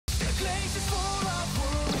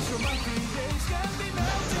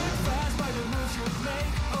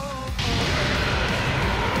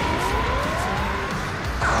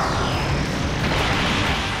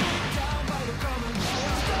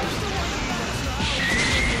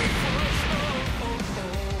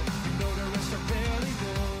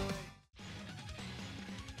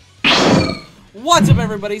What's up,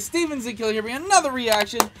 everybody? D.CRIMSON here bringing another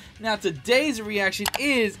reaction. Now, today's reaction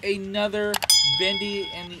is another Bendy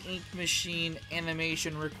and the Ink Machine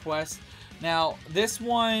animation request. Now, this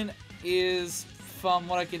one is, from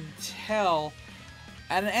what I can tell,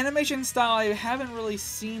 an animation style I haven't really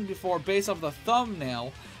seen before based off the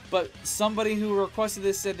thumbnail. But somebody who requested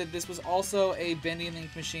this said that this was also a Bendy and the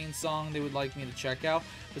Ink Machine song they would like me to check out.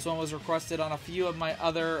 This one was requested on a few of my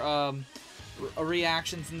other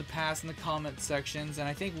reactions in the past in the comment sections, and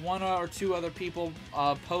I think one or two other people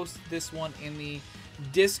post this one in the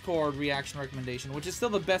Discord reaction recommendation, which is still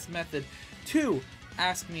the best method to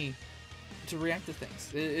ask me to react to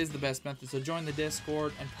things. It is the best method, so join the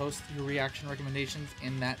Discord and post your reaction recommendations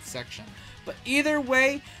in that section. But either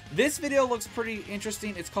way, this video looks pretty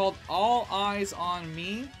interesting. It's called All Eyes on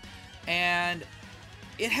Me, and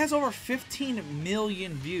it has over 15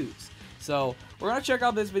 million views. So we're gonna check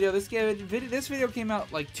out this video. This video came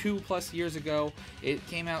out like 2+ years ago. It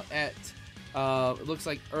came out at it looks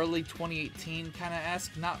like early 2018 kind of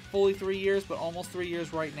esque. Not fully 3 years, but almost 3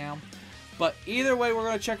 years right now. But either way, we're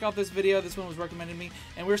gonna check out this video. This one was recommended to me,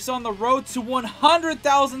 and we're still on the road to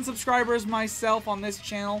 100,000 subscribers myself on this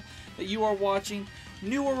channel that you are watching.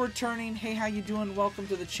 New or returning, hey, how you doing? Welcome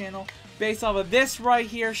to the channel. Based off of this right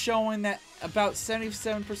here, showing that about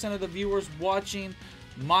 77% of the viewers watching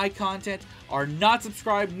my content are not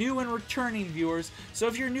subscribed, new and returning viewers. So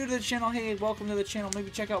if you're new to the channel, hey, welcome to the channel.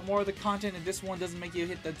 Maybe check out more of the content. If this one doesn't make you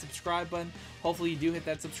hit that subscribe button, hopefully you do hit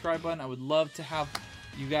that subscribe button. I would love to have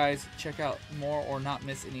you guys check out more or not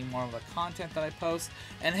miss any more of the content that I post.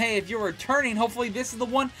 And hey, if you're returning, hopefully this is the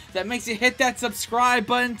one that makes you hit that subscribe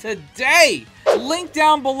button today. Link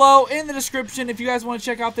down below in the description if you guys want to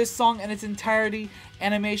check out this song in its entirety,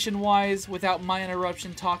 animation wise, without my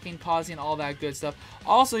interruption, talking, pausing, all that good stuff.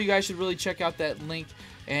 Also, you guys should really check out that link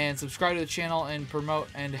and subscribe to the channel and promote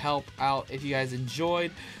and help out if you guys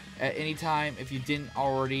enjoyed at any time, if you didn't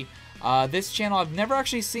already. This channel, I've never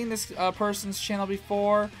actually seen this person's channel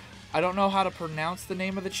before. I don't know how to pronounce the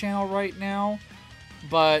name of the channel right now,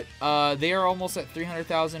 but they are almost at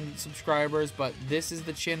 300,000 subscribers. But this is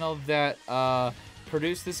the channel that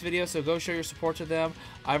produced this video, so go show your support to them.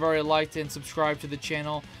 I've already liked and subscribed to the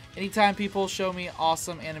channel. Anytime people show me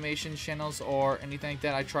awesome animation channels or anything like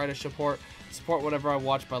that, I try to support whatever I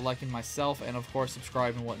watch by liking myself and of course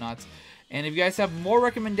subscribe and whatnot. And if you guys have more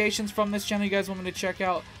recommendations from this channel you guys want me to check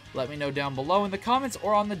out, let me know down below in the comments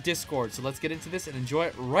or on the Discord. So let's get into this and enjoy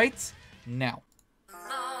it right now.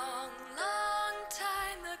 Long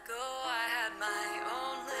time ago, I had my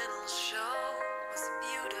own little show. It was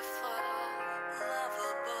beautiful,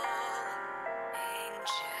 lovable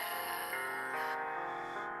angel.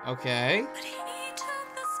 Okay. But he took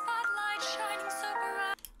the spotlight, shining so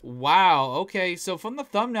bright. Wow, okay, so from the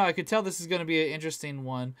thumbnail I could tell this is going to be an interesting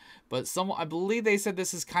one, but I believe they said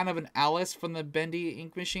this is kind of an Alice from the Bendy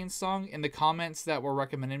Ink Machine song in the comments that were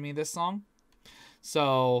recommending me this song.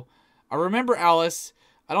 So, I remember Alice.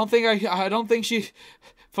 I don't think she,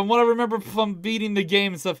 from what I remember from beating the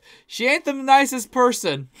game and stuff, she ain't the nicest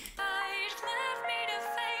person. Left me to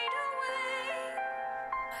fade away.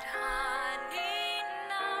 But honey,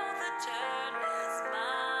 now the turn is mine.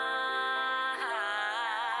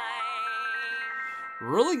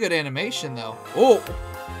 Really good animation though. Oh!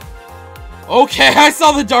 Okay, I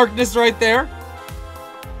saw the darkness right there.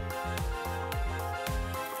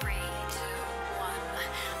 3, 2, 1.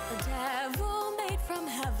 The devil made from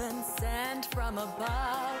heaven, sent from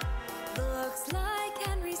above. Looks like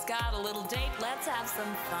Henry's got a little date. Let's have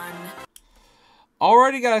some fun.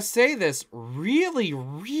 Already gotta say this, really,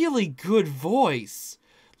 really good voice.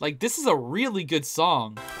 Like, this is a really good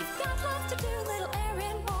song. You've got lots to do, little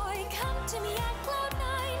errand boy. Come to me at Cloud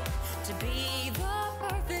 9. To be the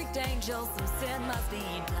perfect angel, some sin must be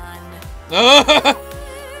done. You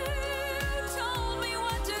told me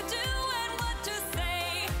what to do and what to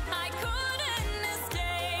say. I couldn't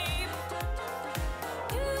escape.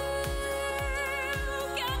 You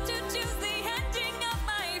got to choose the ending of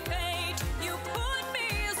my fate. You put me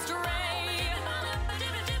astray. But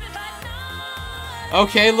not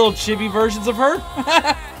Okay, little chibi versions of her.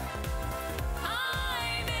 I'm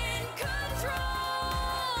in control.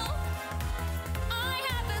 I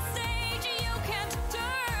have the stage, you can't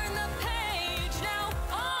turn the page. Now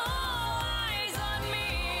all eyes on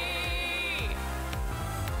me.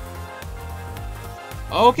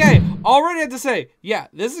 Okay, already have to say, yeah,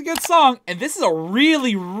 this is a good song, and this is a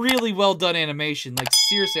really, really well done animation. Like,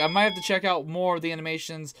 seriously, I might have to check out more of the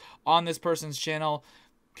animations on this person's channel,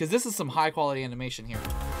 because this is some high quality animation here.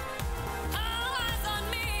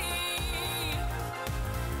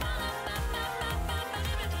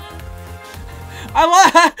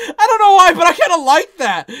 I don't know why, but I kind of like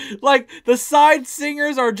that. Like, the side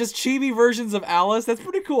singers are just chibi versions of Alice. That's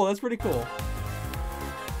pretty cool. That's pretty cool.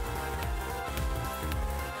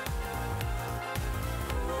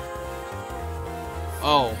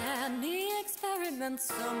 Oh.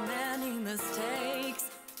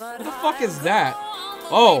 What the fuck is that?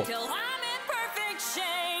 Oh.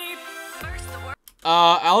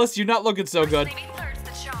 Alice, you're not looking so good.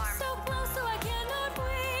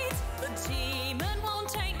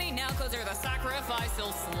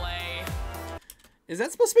 Is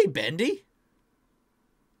that supposed to be Bendy?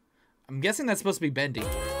 I'm guessing that's supposed to be Bendy.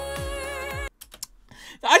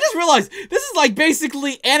 I just realized this is like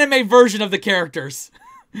basically anime version of the characters.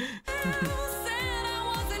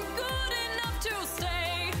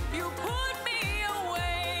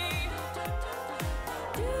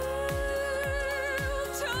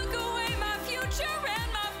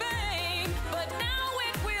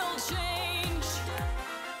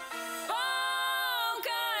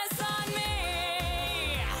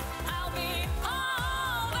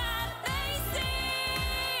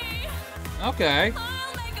 Okay.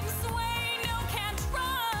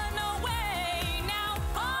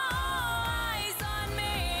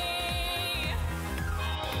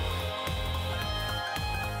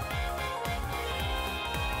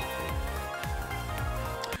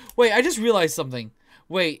 Wait, I just realized something.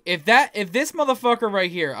 Wait, if this motherfucker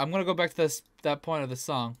right here, I'm gonna go back to that point of the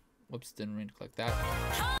song. Whoops, didn't mean to click that.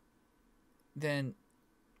 Then,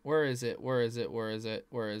 where is it? Where is it? Where is it?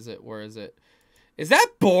 Where is it? Where is it? Is that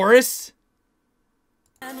Boris?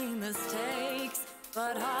 Mistakes,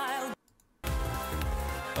 but I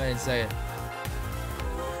didn't say it.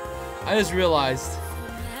 I just realized.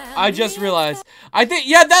 I think,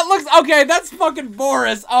 yeah, that looks, okay, that's fucking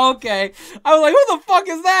Boris. Okay. I was like, who the fuck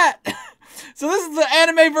is that? So this is the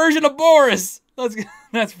anime version of Boris.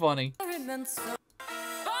 That's funny.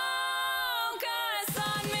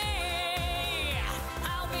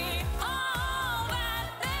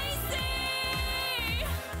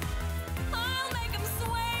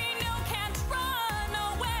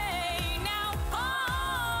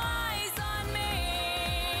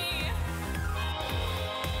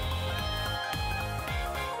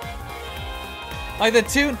 Like the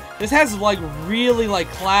tune, this has like really like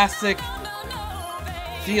classic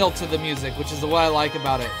feel to the music, which is what I like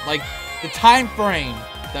about it. Like the time frame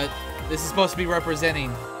that this is supposed to be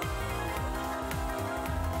representing.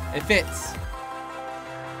 It fits.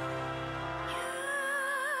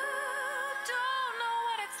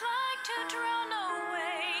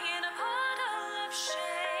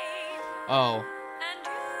 Oh.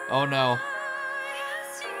 Oh no.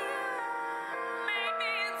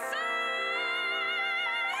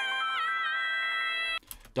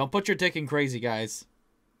 Don't put your dick in crazy, guys.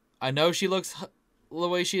 I know she looks the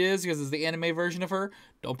way she is because it's the anime version of her.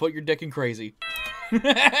 Don't put your dick in crazy.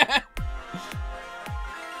 Yeah,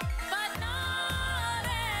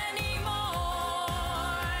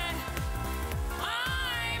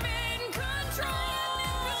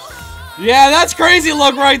 that's crazy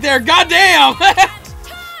look right there. Goddamn.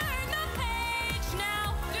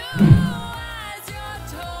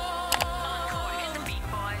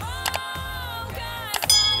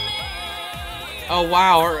 Oh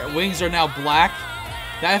wow, her wings are now black.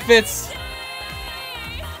 That fits.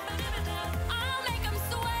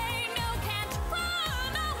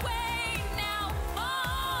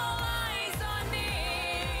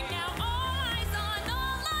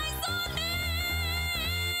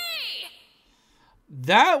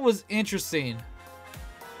 That was interesting.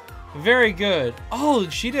 Very good. Oh,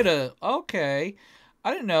 she did a... Okay. I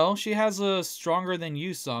didn't know. She has a Stronger Than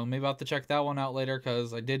You song. Maybe I'll have to check that one out later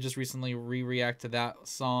because I did just recently react to that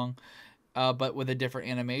song, but with a different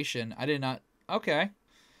animation. I did not... Okay.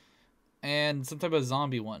 And some type of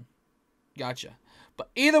zombie one. Gotcha. But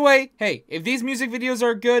either way, hey, if these music videos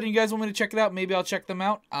are good and you guys want me to check it out, maybe I'll check them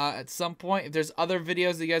out at some point. If there's other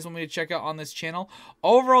videos that you guys want me to check out on this channel.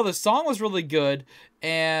 Overall, the song was really good.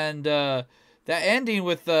 And that ending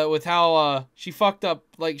with how she fucked up,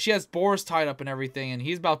 like she has Boris tied up and everything, and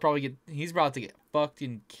he's about to get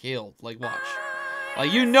fucking killed. Like watch,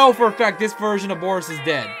 like you know for a fact this version of Boris is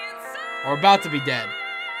dead or about to be dead.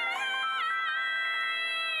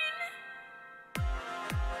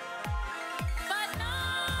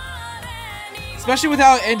 Especially with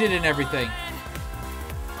how it ended and everything.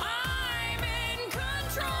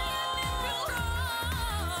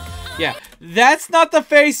 Yeah, that's not the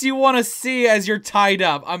face you want to see as you're tied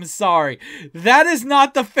up. I'm sorry. That is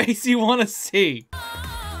not the face you want to see.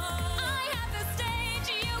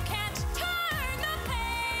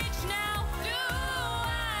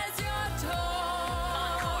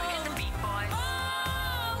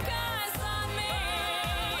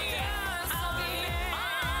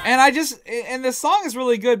 And the song is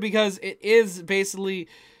really good because it is basically,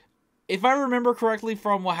 if I remember correctly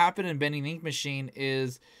from what happened in Bendy and the Ink Machine,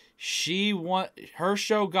 is her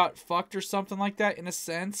show got fucked or something like that, in a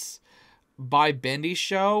sense, by Bendy's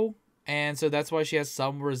show. And so that's why she has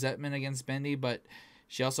some resentment against Bendy, but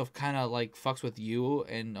she also kind of like fucks with you.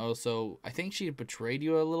 And also, I think she betrayed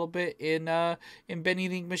you a little bit in Bendy and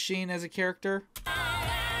the Ink Machine as a character.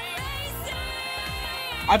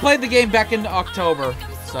 I played the game back in October,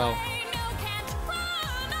 so.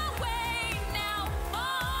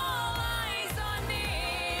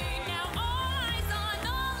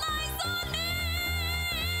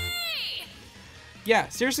 Yeah,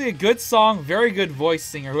 seriously, a good song, very good voice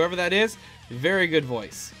singer. Whoever that is, very good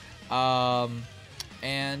voice. Yeah,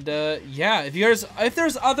 if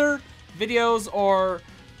there's other videos or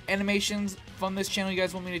animations from this channel you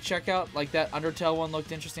guys want me to check out, like that Undertale one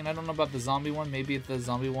looked interesting. I don't know about the zombie one. Maybe it's the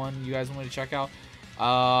zombie one you guys want me to check out.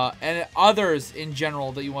 And others in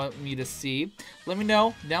general that you want me to see, let me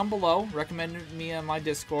know down below. Recommend me on my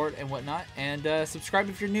Discord and whatnot. And subscribe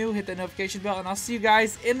if you're new. Hit that notification bell. And I'll see you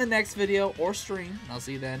guys in the next video or stream. I'll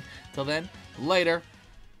see you then. Till then, later.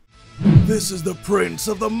 This is the Prince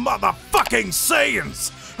of the motherfucking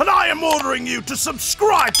Saiyans, and I am ordering you to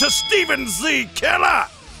subscribe to Steven Z Killer!